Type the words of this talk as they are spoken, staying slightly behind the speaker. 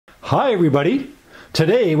Hi everybody!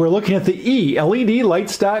 Today we're looking at the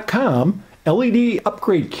eLEDLights.com LED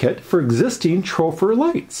upgrade kit for existing Troffer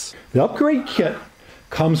lights. The upgrade kit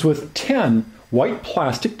comes with 10 white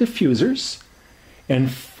plastic diffusers and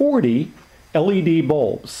 40 LED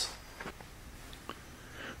bulbs.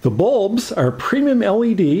 The bulbs are premium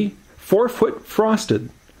LED 4-foot frosted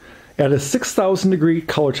at a 6,000 degree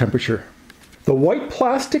color temperature. The white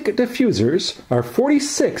plastic diffusers are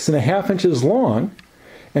 46.5 inches long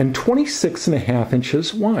and 26.5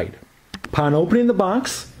 inches wide. Upon opening the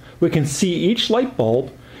box, we can see each light bulb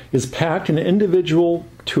is packed in an individual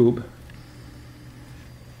tube.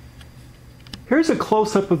 Here's a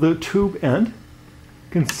close-up of the tube end.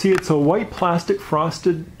 You can see it's a white plastic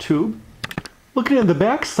frosted tube. Looking at the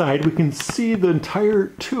back side, we can see the entire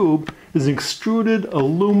tube is extruded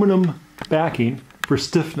aluminum backing for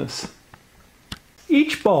stiffness.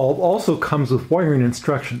 Each bulb also comes with wiring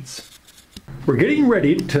instructions. We're getting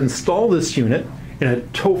ready to install this unit in a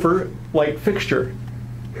Troffer light fixture.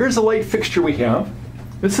 Here's the light fixture we have.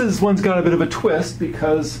 This one's got a bit of a twist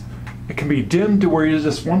because it can be dimmed to where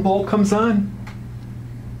just one bulb comes on,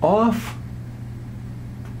 off,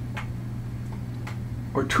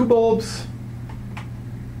 or 2 bulbs,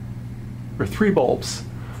 or 3 bulbs.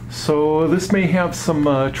 So this may have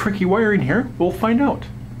some tricky wiring here. We'll find out.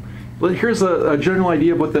 But here's a general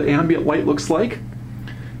idea of what the ambient light looks like.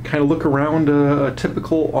 Kind of look around a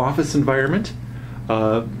typical office environment.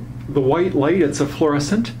 The white light, it's a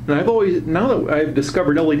fluorescent. And now that I've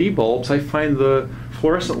discovered LED bulbs, I find the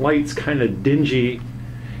fluorescent lights kind of dingy,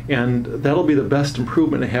 and that'll be the best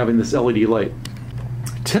improvement in having this LED light.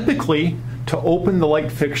 Typically, to open the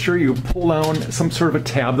light fixture, you pull down some sort of a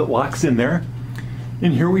tab that locks in there.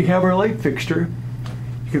 And here we have our light fixture.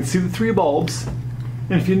 You can see the 3 bulbs.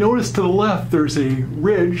 And if you notice to the left, there's a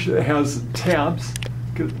ridge that has tabs.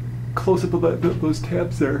 Get a close up of those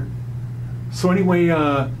tabs there. So anyway, you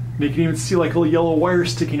can even see like a little yellow wire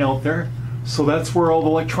sticking out there. So that's where all the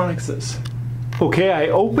electronics is. Okay, I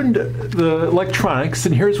opened the electronics,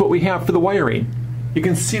 and here's what we have for the wiring. You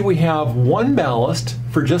can see we have 1 ballast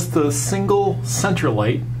for just the single center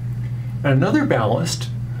light, and another ballast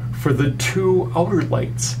for the 2 outer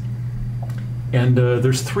lights. And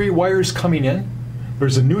there's 3 wires coming in.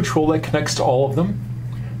 There's a neutral that connects to all of them.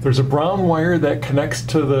 There's a brown wire that connects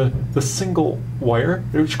to the single wire,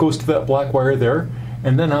 which goes to that black wire there.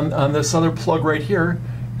 And then on this other plug right here,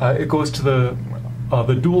 it goes to the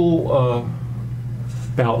dual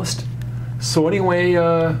ballast. So anyway,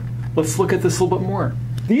 let's look at this a little bit more.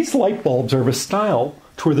 These light bulbs are of a style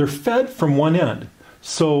to where they're fed from one end.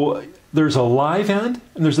 So there's a live end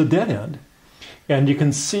and there's a dead end. And you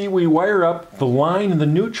can see we wire up the line and the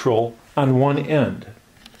neutral on one end.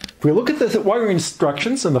 If we look at the wiring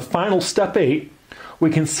instructions in the final step 8,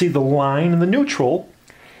 we can see the line and the neutral,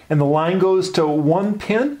 and the line goes to one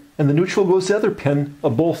pin and the neutral goes to the other pin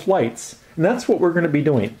of both lights. And that's what we're going to be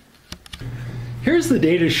doing. Here's the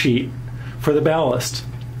data sheet for the ballast.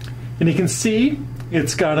 And you can see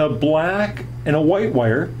it's got a black and a white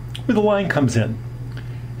wire where the line comes in.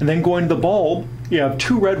 And then going to the bulb, you have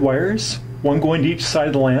 2 red wires, one going to each side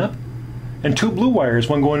of the lamp, and 2 blue wires,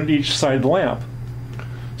 one going to each side of the lamp.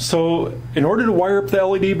 So in order to wire up the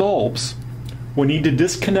LED bulbs, we need to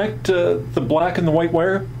disconnect the black and the white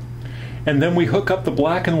wire, and then we hook up the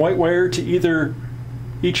black and white wire to either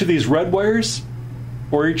each of these red wires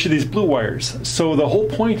or each of these blue wires. So the whole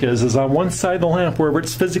point is on one side of the lamp, wherever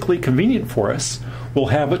it's physically convenient for us, we'll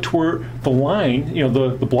have it to where the line,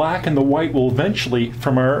 the black and the white will eventually,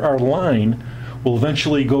 from our line, will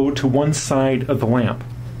eventually go to one side of the lamp.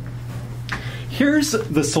 Here's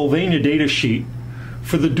the Sylvania data sheet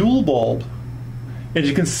for the dual bulb. As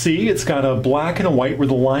you can see, it's got a black and a white where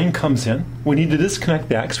the line comes in. We need to disconnect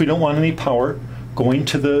that because we don't want any power going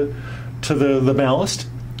to the ballast.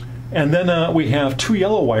 And then we have 2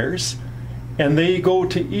 yellow wires, and they go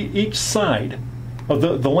to each side of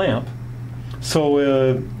the lamp. So,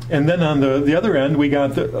 and then on the other end, we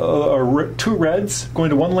got 2 reds going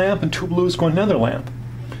to one lamp and 2 blues going to another lamp.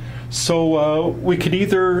 So we could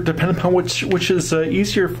either, depending upon which is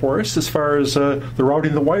easier for us as far as the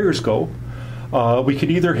routing the wires go, we could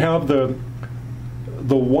either have the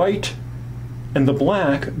white and the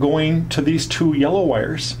black going to these 2 yellow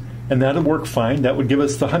wires, and that would work fine. That would give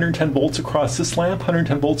us the 110 volts across this lamp,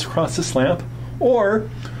 110 volts across this lamp. Or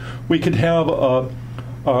we could have a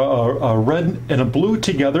red and a blue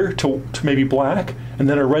together to maybe black, and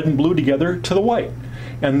then a red and blue together to the white.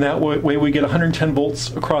 And that way we get 110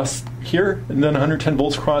 volts across here, and then 110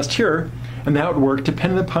 volts across here, and that would work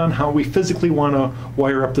depending upon how we physically want to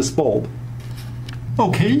wire up this bulb.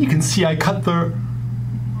 Okay, you can see I cut the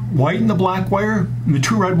white and the black wire and the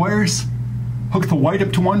two red wires. Hook the white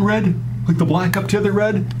up to one red, hook the black up to the other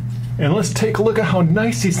red, and let's take a look at how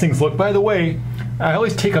nice these things look. By the way, I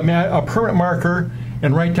always take a permanent marker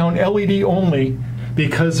and write down LED only,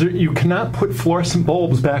 because you cannot put fluorescent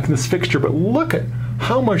bulbs back in this fixture, but look at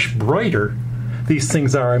how much brighter these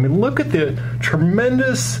things are. I mean, look at the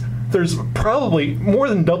tremendous, there's probably more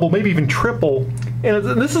than double, maybe even triple, and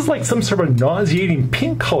this is like some sort of nauseating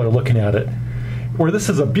pink color looking at it, where this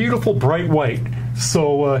is a beautiful bright white.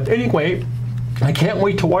 So anyway, I can't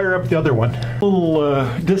wait to wire up the other one. A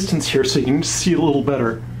little distance here so you can see a little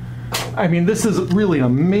better. I mean, this is really an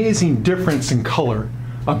amazing difference in color.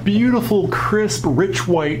 A beautiful, crisp, rich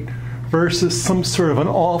white versus some sort of an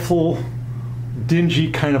awful,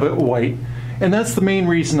 dingy kind of a white. And that's the main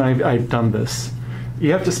reason I've done this.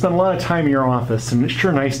 You have to spend a lot of time in your office, and it's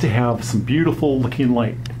sure nice to have some beautiful looking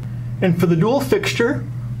light. And for the dual fixture,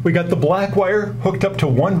 we got the black wire hooked up to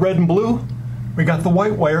one red and blue. We got the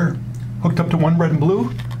white wire hooked up to one red and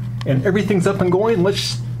blue. And everything's up and going.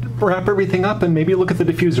 Let's wrap everything up and maybe look at the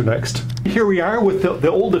diffuser next. Here we are with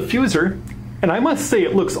the old diffuser. And I must say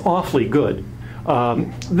it looks awfully good.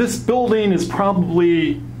 This building is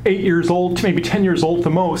probably 8 years old, maybe 10 years old at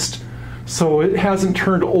the most, so it hasn't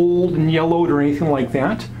turned old and yellowed or anything like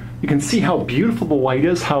that. You can see how beautiful the light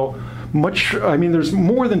is, how much, I mean, there's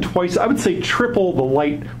more than twice, I would say triple the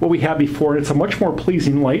light what we had before, and it's a much more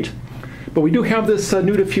pleasing light. But we do have this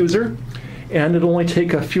new diffuser, and it'll only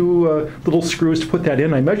take a few little screws to put that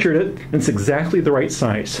in. I measured it, and it's exactly the right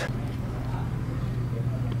size.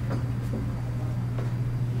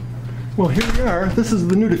 Well, here we are. This is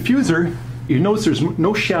the new diffuser. You notice there's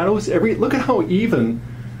no shadows. Look at how even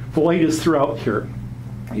the light is throughout here.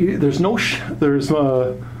 There's no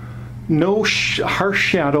harsh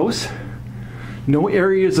shadows, no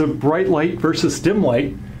areas of bright light versus dim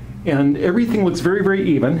light, and everything looks very, very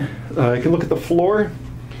even. You can look at the floor.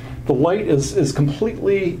 The light is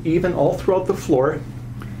completely even all throughout the floor,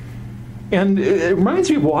 and it reminds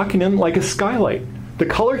me of walking in like a skylight. The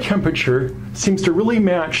color temperature seems to really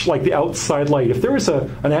match like the outside light. If there was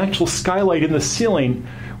an actual skylight in the ceiling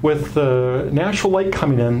with natural light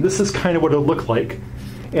coming in, this is kind of what it would look like.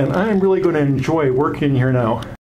 And I'm really going to enjoy working in here now.